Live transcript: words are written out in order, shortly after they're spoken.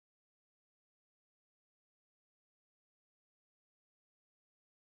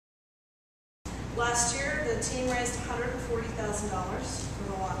Last year, the team raised $140,000 for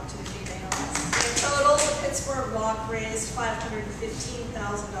the walk to defeat ALS. In total, the Pittsburgh walk raised $515,000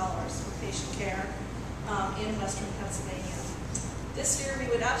 for patient care in Western Pennsylvania. This year, we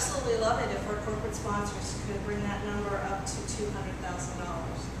would absolutely love it if our corporate sponsors could bring that number up to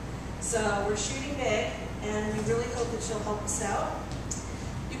 $200,000. So we're shooting big, and we really hope that you'll help us out.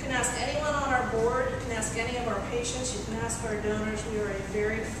 You can ask anyone on our board, you can ask any of our patients, you can ask our donors. We are a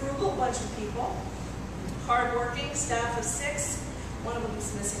very frugal bunch of people, hardworking, staff of 6. One of them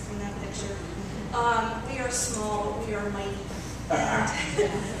is missing from that picture. We are small, but we are mighty. And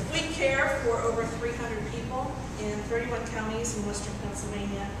we care for over 300 people in 31 counties in Western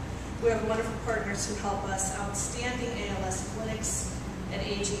Pennsylvania. We have wonderful partners who help us, outstanding ALS clinics at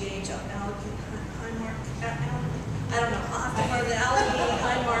AGH, I don't know, I'll have to go to the Allegheny,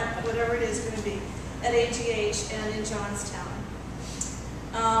 Highmark, whatever it is going to be, at AGH and in Johnstown.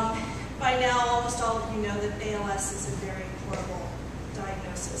 By now, almost all of you know that ALS is a very horrible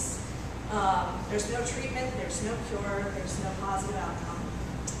diagnosis. There's no treatment, there's no cure, there's no positive outcome.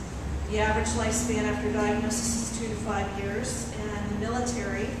 The average lifespan after diagnosis is 2 to 5 years, and the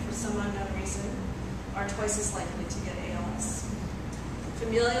military, for some unknown reason, are twice as likely to get ALS.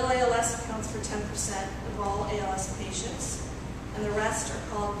 Familial ALS accounts for 10% of all ALS patients, and the rest are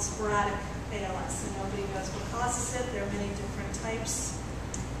called sporadic ALS, and nobody knows what causes it. There are many different types,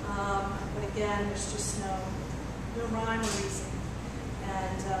 but again, there's just no rhyme or reason,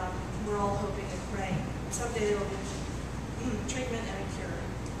 and we're all hoping and praying. Someday there will be treatment and a cure.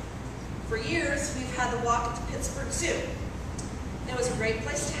 For years, we've had the walk at the Pittsburgh Zoo. It was a great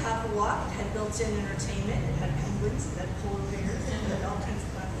place to have the walk. It had built-in entertainment. It had penguins, it had polar bears, it had all kinds of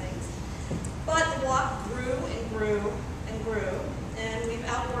fun things. But the walk grew and grew and grew, and we've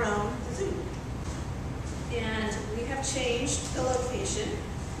outgrown the zoo. And we have changed the location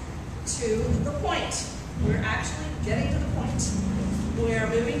to the Point. We're actually getting to the Point. We are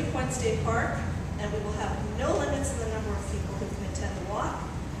moving to Point State Park, and we will have no limits in the number of people who can attend the walk.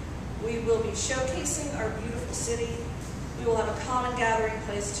 We will be showcasing our beautiful city. We will have a common gathering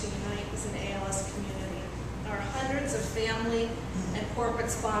place to unite as an ALS community. Our hundreds of family and corporate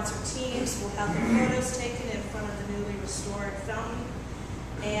sponsored teams will have their photos taken in front of the newly restored fountain,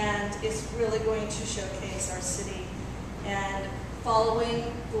 and it's really going to showcase our city. And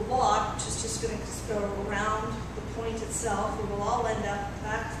following the walk, which is just going to go around the Point itself, we will all end up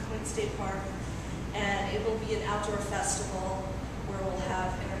back at Point State Park, and it will be an outdoor festival where we'll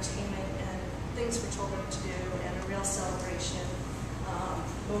have entertainment and things for children to do, and a real celebration,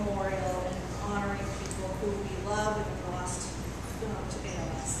 memorial, and honoring people who we love and have lost to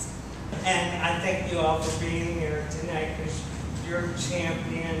ALS. And I thank you all for being here tonight, because you're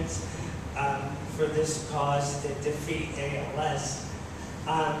champions for this cause to defeat ALS.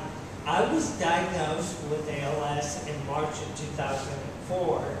 I was diagnosed with ALS in March of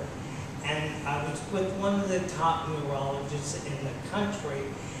 2004, and I was with one of the top neurologists in the country,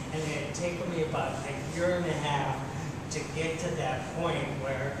 and it had taken me about a year and a half to get to that point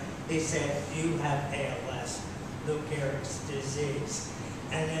where they said, you have ALS, Lou Gehrig's disease.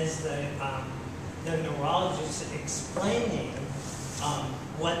 And as the neurologist explaining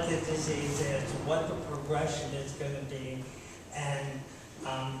what the disease is, what the progression is going to be, and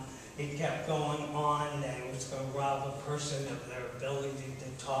it kept going on that it was going to rob a person of their ability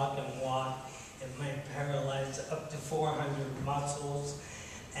to talk and walk. It might paralyze up to 400 muscles,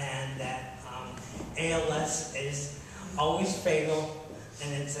 and that ALS is always fatal,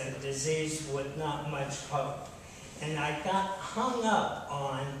 and it's a disease with not much hope. And I got hung up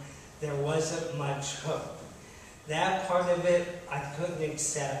on there wasn't much hope. That part of it I couldn't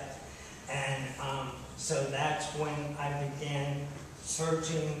accept, and so that's when I began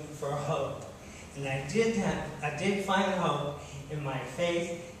searching for hope. And I did find hope in my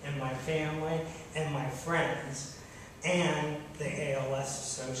faith, and my family, and my friends, and the ALS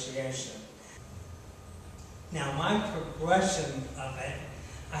Association. Now, my progression of it,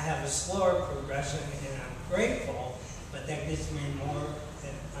 I have a slower progression, and I'm grateful, but that gives me more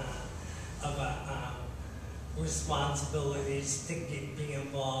of a responsibilities to be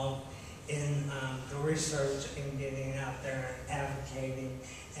involved in the research and getting out there and advocating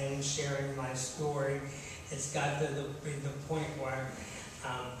and sharing my story. It's got to be the point where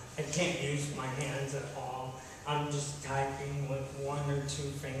I can't use my hands at all. I'm just typing with 1 or 2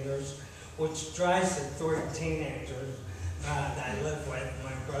 fingers, which drives the 3 teenagers that I live with,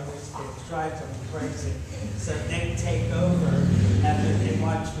 my brother's kids, drives them crazy. So they take over after they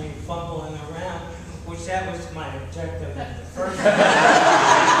watch me fumbling around, which that was my objective at the first time.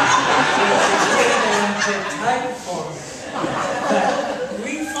 To get them to type for me. But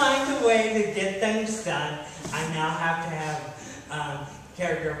we find a way to get them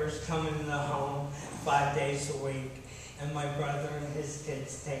caregivers come in the home 5 days a week, and my brother and his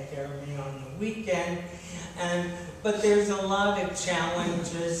kids take care of me on the weekend. But there's a lot of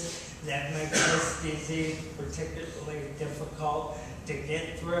challenges that make this disease particularly difficult to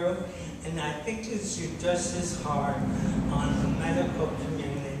get through, and I think it's just as hard on the medical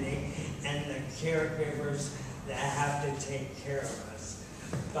community and the caregivers that have to take care of us.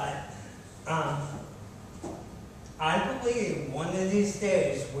 But I believe one of these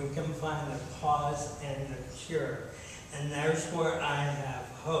days we can find the cause and the cure, and there's where I have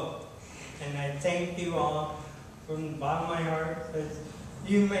hope. And I thank you all from the bottom of my heart, because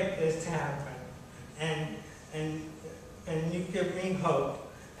you make this happen, and you give me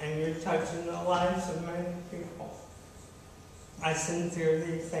hope, and you're touching the lives of many people. I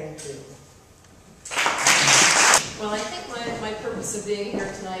sincerely thank you. Well, I think my purpose of being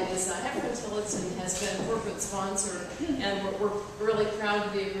here tonight is Heffernan Tillotson has been a corporate sponsor, and we're really proud to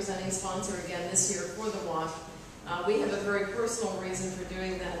be a presenting sponsor again this year for the walk. We have a very personal reason for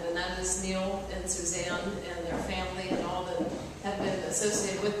doing that, and that is Neil and Suzanne and their family and all that have been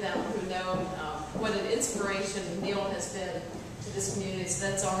associated with them, who know what an inspiration Neil has been to this community. So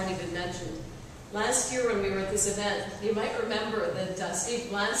that's already been mentioned. Last year when we were at this event, you might remember that Steve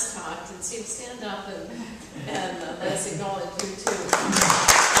Blass talked, and Steve, stand up and let us acknowledge you too.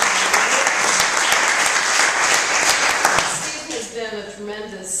 Steve has been a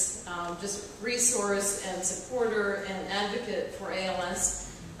tremendous just resource and supporter and advocate for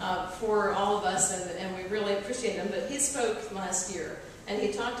ALS for all of us, and we really appreciate him. But he spoke last year, and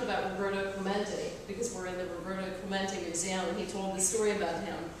he talked about Roberto Clemente, because we're in the Roberto Clemente Museum, and he told the story about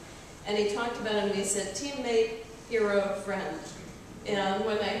him. And he talked about him, and he said, teammate, hero, friend. And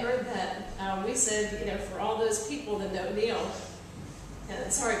when I heard that, we said, you know, for all those people that know Neil,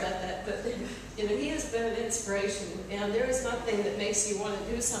 and sorry about that, but you know, he has been an inspiration, and there is nothing that makes you want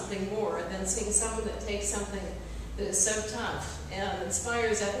to do something more than seeing someone that takes something that is so tough and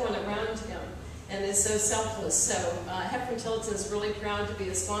inspires everyone around him and is so selfless. So Heffernan Tillotson is really proud to be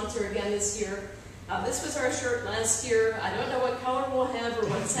a sponsor again this year. This was our shirt last year. I don't know what color we'll have or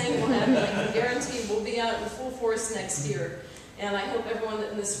what saying we'll have, but I can guarantee we'll be out in full force next year. And I hope everyone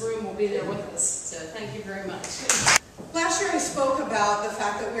in this room will be there with us. So thank you very much. Last year I spoke about the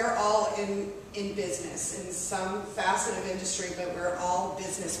fact that we're all in business, in some facet of industry, but we're all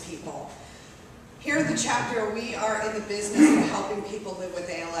business people. Here in the chapter, we are in the business of helping people live with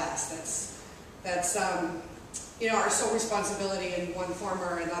ALS. That's you know, our sole responsibility in one form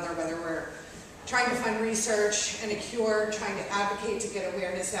or another, whether we're trying to find research and a cure, trying to advocate to get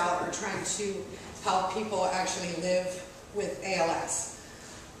awareness out, or trying to help people actually live with ALS.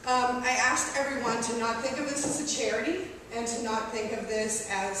 I asked everyone to not think of this as a charity and to not think of this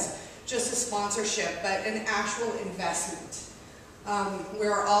as just a sponsorship, but an actual investment.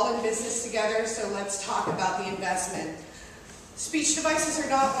 We're all in business together, so let's talk about the investment. Speech devices are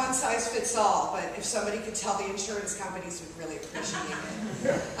not one size fits all, but if somebody could tell the insurance companies, we'd really appreciate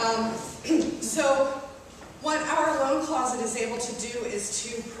it. So what our loan closet is able to do is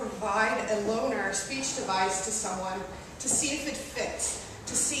to provide a loaner speech device to someone to see if it fits,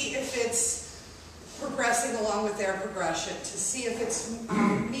 to see if it's progressing along with their progression, to see if it's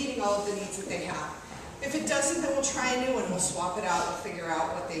meeting all of the needs that they have. If it doesn't, then we'll try a new one, we'll swap it out, we'll figure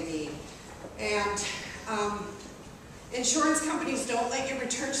out what they need. And insurance companies don't let you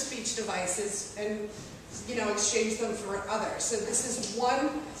return speech devices and, you know, exchange them for others. So this is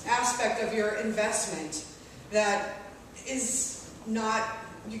one aspect of your investment that is not,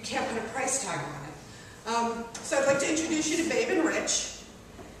 you can't put a price tag on it. So I'd like to introduce you to Babe and Rich.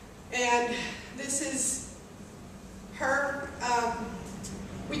 And this is her,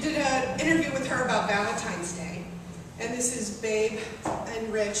 we did an interview with her about Valentine's Day. And this is Babe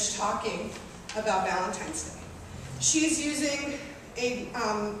and Rich talking about Valentine's Day. She's using a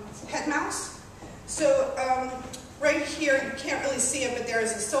head mouse. So right here, you can't really see it, but there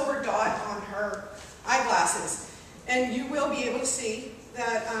is a silver dot on her eyeglasses. And you will be able to see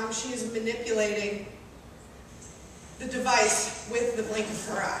that she is manipulating the device with the blink of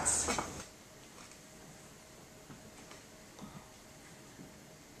her eyes.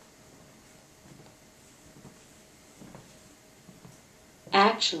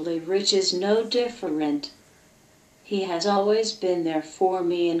 Actually, Rich is no different. He has always been there for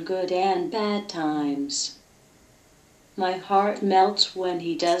me in good and bad times. My heart melts when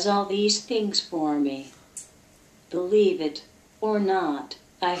he does all these things for me. Believe it or not,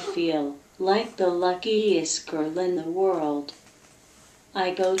 I feel like the luckiest girl in the world.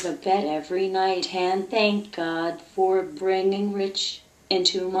 I go to bed every night and thank God for bringing Rich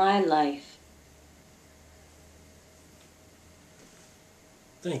into my life.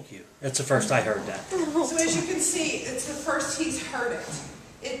 Thank you. That's the first I heard that. So as you can see, it's the first he's heard it.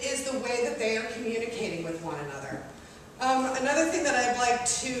 It is the way that they are communicating with one another. Another thing that I'd like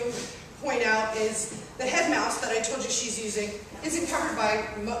to point out is the head mouse that I told you she's using isn't covered by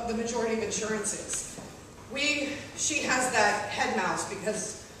the majority of insurances. She has that head mouse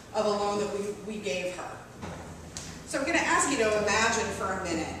because of a loan that we gave her. So I'm going to ask you to imagine for a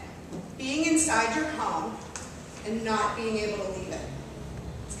minute being inside your home and not being able to leave it.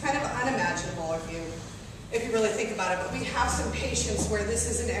 It's kind of unimaginable if you really think about it, but we have some patients where this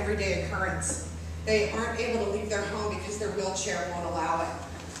is an everyday occurrence. They aren't able to leave their home because their wheelchair won't allow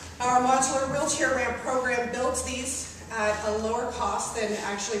it. Our modular wheelchair ramp program builds these at a lower cost than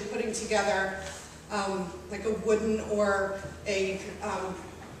actually putting together like a wooden or a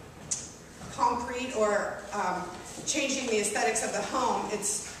concrete or changing the aesthetics of the home.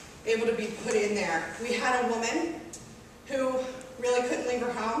 It's able to be put in there. We had a woman who really couldn't leave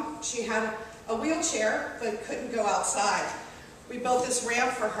her home. She had a wheelchair but couldn't go outside. We built this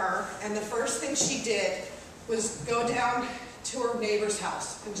ramp for her, and the first thing she did was go down to her neighbor's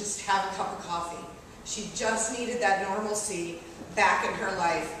house and just have a cup of coffee. She just needed that normalcy back in her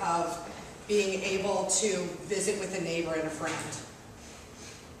life of being able to visit with a neighbor and a friend.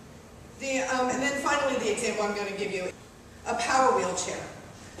 And then finally the example I'm going to give you, a power wheelchair.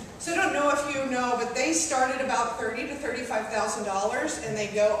 So I don't know if you know, but they start at about $30,000 to $35,000 and they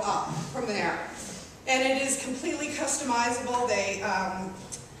go up from there. And it is completely customizable. They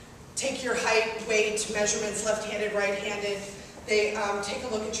take your height, weight, measurements, left-handed, right-handed. They take a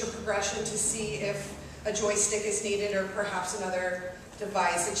look at your progression to see if a joystick is needed or perhaps another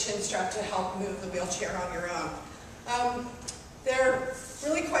device, a chin strap to help move the wheelchair on your own. They're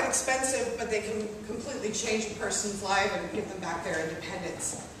really quite expensive, but they can completely change a person's life and give them back their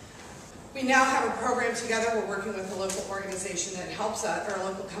independence. We now have a program together. We're working with a local organization that helps us, or a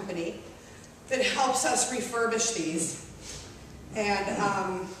local company, that helps us refurbish these and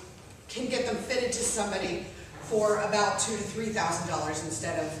can get them fitted to somebody for about $2,000 to $3,000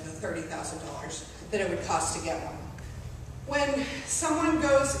 instead of the $30,000 that it would cost to get one. When someone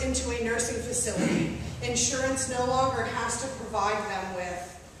goes into a nursing facility, insurance no longer has to provide them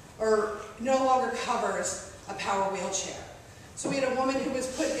with, or no longer covers, a power wheelchair. So we had a woman who was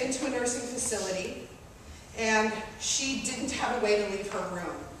put into a nursing facility, and she didn't have a way to leave her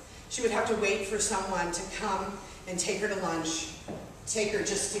room. She would have to wait for someone to come and take her to lunch, take her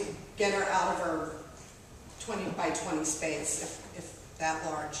just to get her out of her 20 by 20 space, if that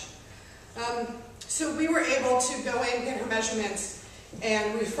large. So we were able to go in, get her measurements,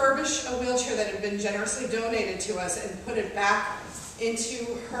 and refurbish a wheelchair that had been generously donated to us and put it back into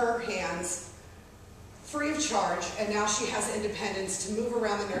her hands free of charge, and now she has independence to move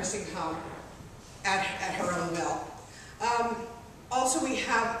around the nursing home at her own will. Also, we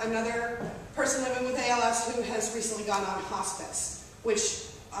have another person living with ALS who has recently gone on hospice, which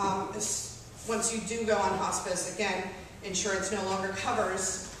is, once you do go on hospice, again, insurance no longer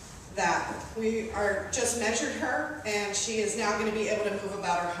covers that. We just measured her, and she is now going to be able to move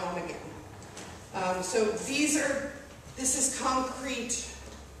about her home again. So this is concrete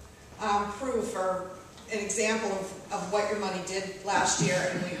proof or an example of what your money did last year,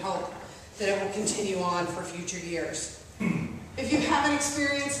 and we hope that it will continue on for future years. If you haven't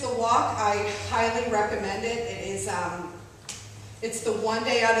experienced the walk, I highly recommend it. It's the one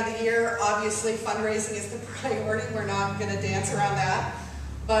day out of the year. Obviously, fundraising is the priority. We're not going to dance around that.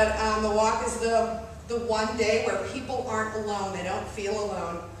 But the walk is the one day where people aren't alone. They don't feel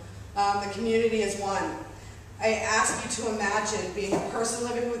alone. The community is one. I ask you to imagine being a person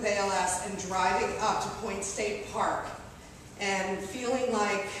living with ALS and driving up to Point State Park and feeling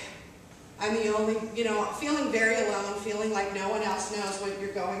like I'm the only, feeling very alone, feeling like no one else knows what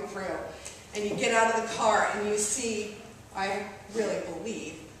you're going through. And you get out of the car and you see, I really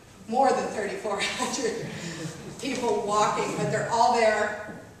believe, more than 3,400 people walking, but they're all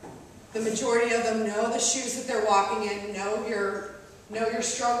there. The majority of them know the shoes that they're walking in, know your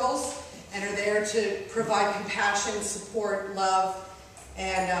struggles, and are there to provide compassion, support, love,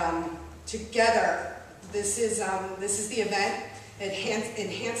 and together, this is the event. It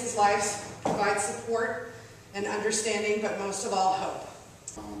enhances lives, provides support and understanding, but most of all, hope.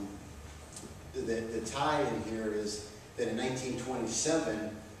 The tie in here is that in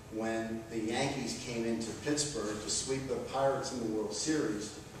 1927, when the Yankees came into Pittsburgh to sweep the Pirates in the World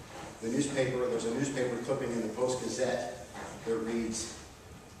Series, there's a newspaper clipping in the Post-Gazette that reads,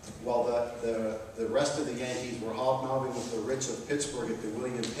 while the rest of the Yankees were hobnobbing with the rich of Pittsburgh at the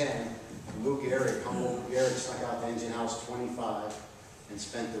William Penn, Lou Gehrig, humble Lou Gehrig, snuck out to Engine House 25 and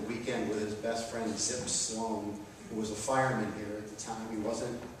spent the weekend with his best friend Zip Sloan who was a fireman here at the time. He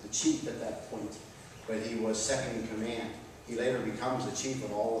wasn't the chief at that point, but he was second in command. He later becomes the chief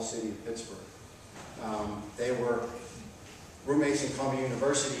of all the city of Pittsburgh. They were roommates in Columbia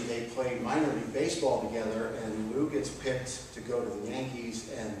University. They played minor league baseball together, and Lou gets picked to go to the Yankees,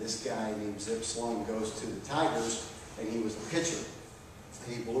 and this guy named Zip Sloan goes to the Tigers, and he was the pitcher.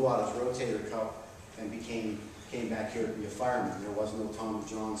 And he blew out his rotator cuff and came back here to be a fireman. There was no Tommy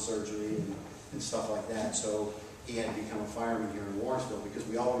John surgery and stuff like that, so he had to become a fireman here in Lawrenceville, because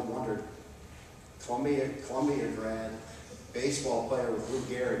we always wondered, Columbia grad, baseball player with Lou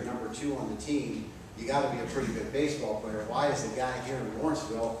Gehrig, number 2 on the team, you got to be a pretty good baseball player. Why is the guy here in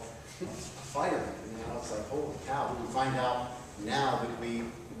Lawrenceville a fireman? You know, it's like, holy cow. We find out now that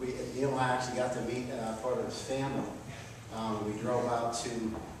Neil and I actually got to meet part of his family. We drove out to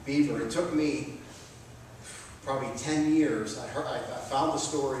Beaver. It took me probably 10 years. I found the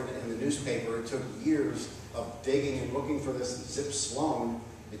story in the newspaper. It took years of digging and looking for this Zip Sloan.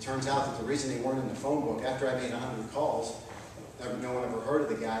 It turns out that the reason they weren't in the phone book, after I made 100 calls, no one ever heard of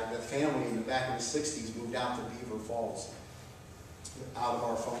the guy. The family in the back of the 60s moved out to Beaver Falls, out of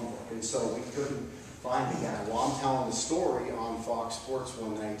our phone book. And so we couldn't find the guy. Well, I'm telling the story on Fox Sports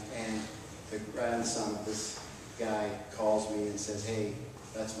one night, and the grandson of this guy calls me and says, hey,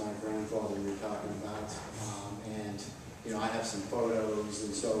 that's my grandfather you're talking about. And, you know, I have some photos.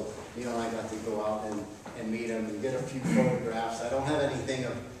 And so, you know, I got to go out and meet him and get a few photographs. I don't have anything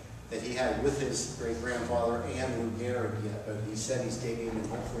that he had with his great-grandfather and Lou Gehrig yet, but he said he's digging, and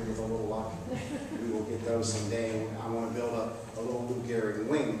hopefully with a little luck, we will get those someday. I want to build a little Lou Gehrig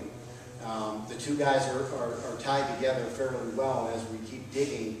wing. The two guys are tied together fairly well, and as we keep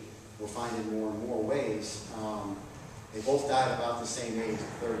digging, we're finding more and more ways. They both died about the same age,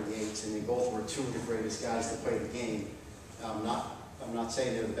 38, and they both were 2 of the greatest guys to play the game. I'm not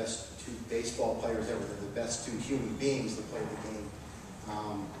saying they're the best 2 baseball players ever, they're the best 2 human beings to play the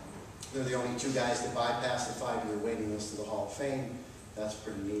game. They're the only 2 guys that bypassed the 5-year waiting list to the Hall of Fame. That's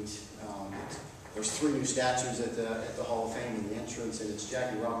pretty neat. There's 3 new statues at the Hall of Fame in the entrance, and it's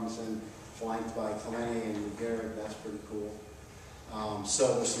Jackie Robinson, flanked by Clemente and Lou Gehrig. That's pretty cool.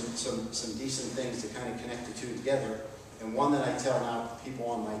 So there's some decent things to kind of connect the 2 together. And one that I tell now people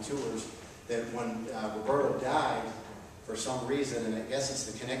on my tours, that when Roberto died, for some reason, and I guess it's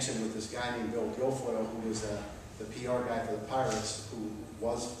the connection with this guy named Bill Guilfoyle, who was the PR guy for the Pirates, who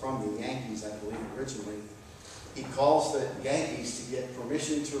was from the Yankees, I believe, originally. He calls the Yankees to get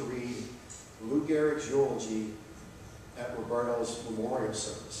permission to read Lou Gehrig's eulogy at Roberto's memorial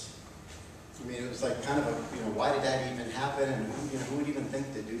service. I mean, it was like kind of a, you know, why did that even happen? And who would even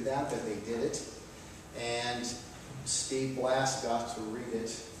think to do that, but they did it. And Steve Blass got to read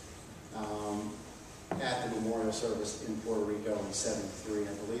it at the memorial service in Puerto Rico in '73.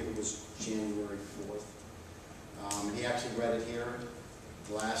 I believe it was January 4th. He actually read it here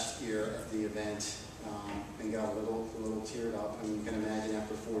last year at the event and got a little teared up. And you can imagine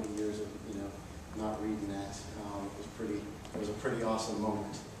after 40 years of not reading that, it was a pretty awesome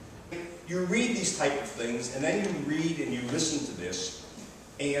moment. You read these type of things, and then you read and you listen to this,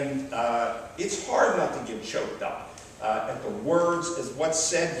 and it's hard not to get choked up at the words as what's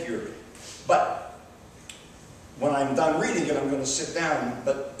said here. But when I'm done reading it, I'm going to sit down.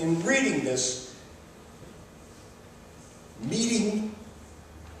 But in reading this, meeting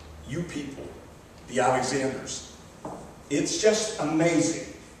you people, the Alexanders, it's just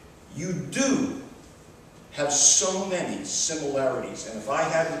amazing. You do have so many similarities, and if I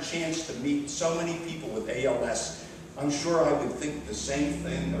had the chance to meet so many people with ALS, I'm sure I would think the same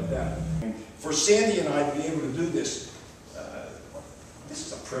thing of them. For Sandy and I to be able to do this, this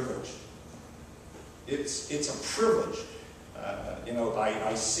is a privilege. It's a privilege. You know,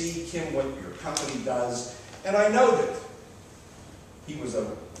 I see, Kim, what your company does, and I know that he was a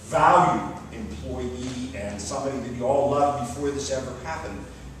valued employee and somebody that you all loved before this ever happened.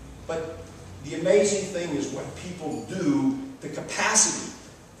 But the amazing thing is what people do, the capacity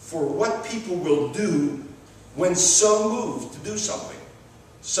for what people will do when so moved to do something.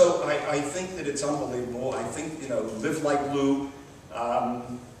 So I think that it's unbelievable. I think, live like Lou.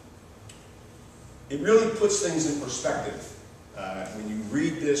 It really puts things in perspective. When you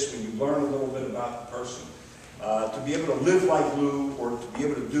read this, when you learn a little bit about the person, to be able to live like Lou or to be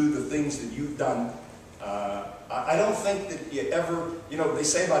able to do the things that you've done, I don't think that you ever, they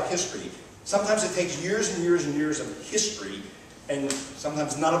say about history, sometimes it takes years and years and years of history, and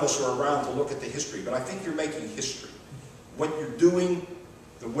sometimes none of us are around to look at the history, but I think you're making history. What you're doing,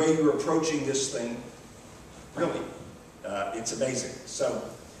 the way you're approaching this thing, really, it's amazing. So,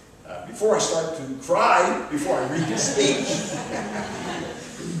 before I start to cry, before I read the speech,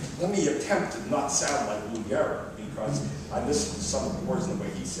 let me attempt to not sound like Lou Gehrig, because I listened to some of the words and the way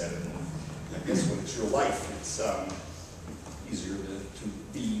he said it. And I guess when it's your life, it's easier to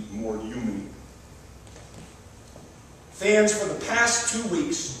be more human. Fans, for the past 2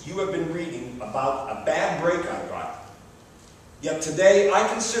 weeks, you have been reading about a bad break I got. Yet today, I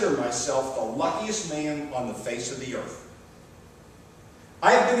consider myself the luckiest man on the face of the earth.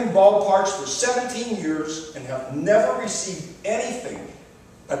 I have been in ballparks for 17 years and have never received anything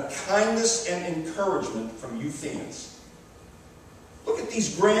but kindness and encouragement from you fans. Look at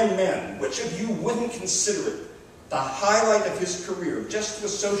these grand men. Which of you wouldn't consider it the highlight of his career just to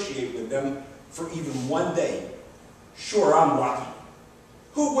associate with them for even one day? Sure, I'm lucky.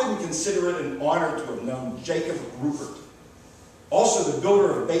 Who wouldn't consider it an honor to have known Jacob Rupert? Also the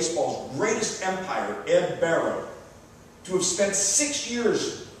builder of baseball's greatest empire, Ed Barrow. To have spent 6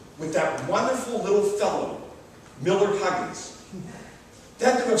 years with that wonderful little fellow, Miller Huggins.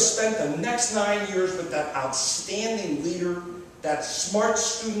 Then to have spent the next 9 years with that outstanding leader, that smart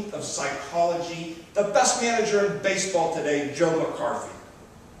student of psychology, the best manager in baseball today, Joe McCarthy.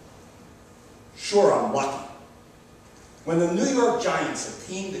 Sure, I'm lucky. When the New York Giants, a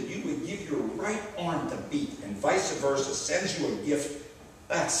team that you would give your right arm to beat and vice versa, sends you a gift,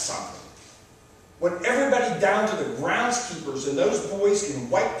 that's something. When everybody down to the groundskeepers and those boys in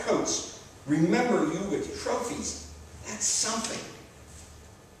white coats remember you with trophies, that's something.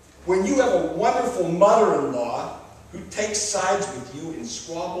 When you have a wonderful mother-in-law who takes sides with you and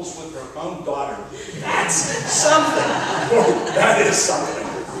squabbles with her own daughter, that's something. That is something.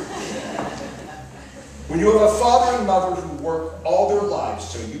 When you have a father and mother who work all their lives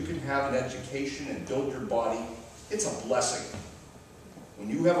so you can have an education and build your body, it's a blessing. When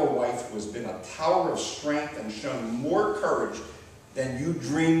you have a wife who has been a tower of strength and shown more courage than you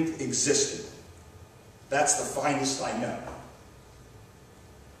dreamed existed, that's the finest I know.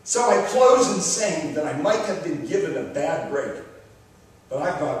 So I close in saying that I might have been given a bad break, but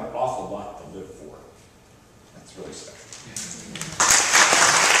I've got an awful lot to live for. That's really special.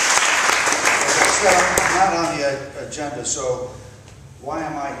 It's not on the agenda, so why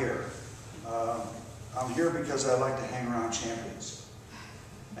am I here? I'm here because I like to hang around champions.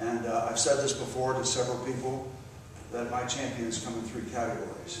 And I've said this before to several people, that my champions come in 3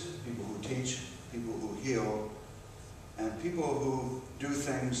 categories. People who teach, people who heal, and people who do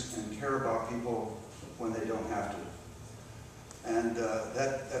things and care about people when they don't have to. And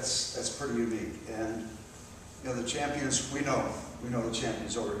that's pretty unique. And you know, the champions, we know the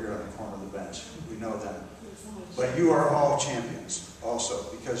champions over here on the corner of the bench. We know them. But you are all champions also,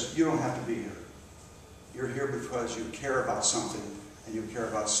 because you don't have to be here. You're here because you care about something and you care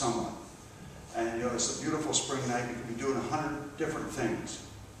about someone. And you know, it's a beautiful spring night. You could be doing 100 different things,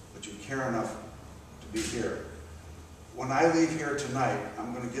 but you care enough to be here. When I leave here tonight,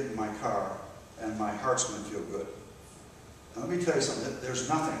 I'm going to get in my car and my heart's going to feel good. And let me tell you something, there's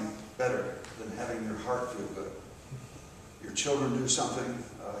nothing better than having your heart feel good. Your children do something,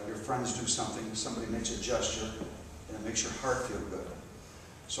 your friends do something, somebody makes a gesture, and it makes your heart feel good.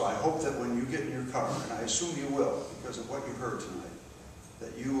 So I hope that when you get in your car, and I assume you will, because of what you heard tonight,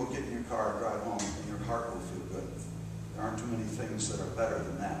 that you will get in your car and drive home and your heart will feel good. There aren't too many things that are better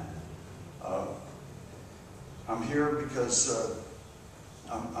than that. I'm here because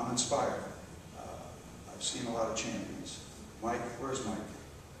I'm inspired. I've seen a lot of champions. Mike, where's Mike?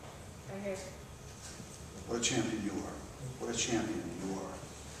 Right here. What a champion you are. What a champion you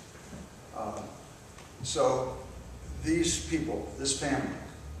are. So these people, this family,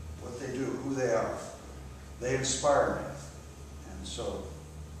 what they do, who they are, they inspire me. And so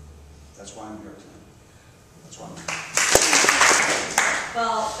that's why I'm here tonight. That's why I'm here.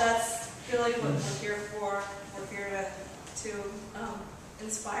 Well, that's really what we're here for. We're here to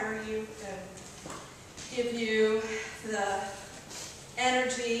inspire you and give you the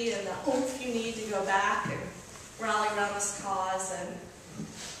energy and the oomph you need to go back and rally around this cause. And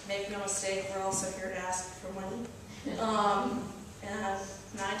make no mistake, we're also here to ask for money. And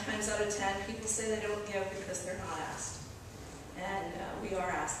 9 times out of 10, people say they don't give because they're not asked. And we are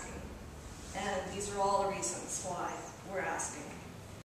asking. And these are all the reasons why we're asking.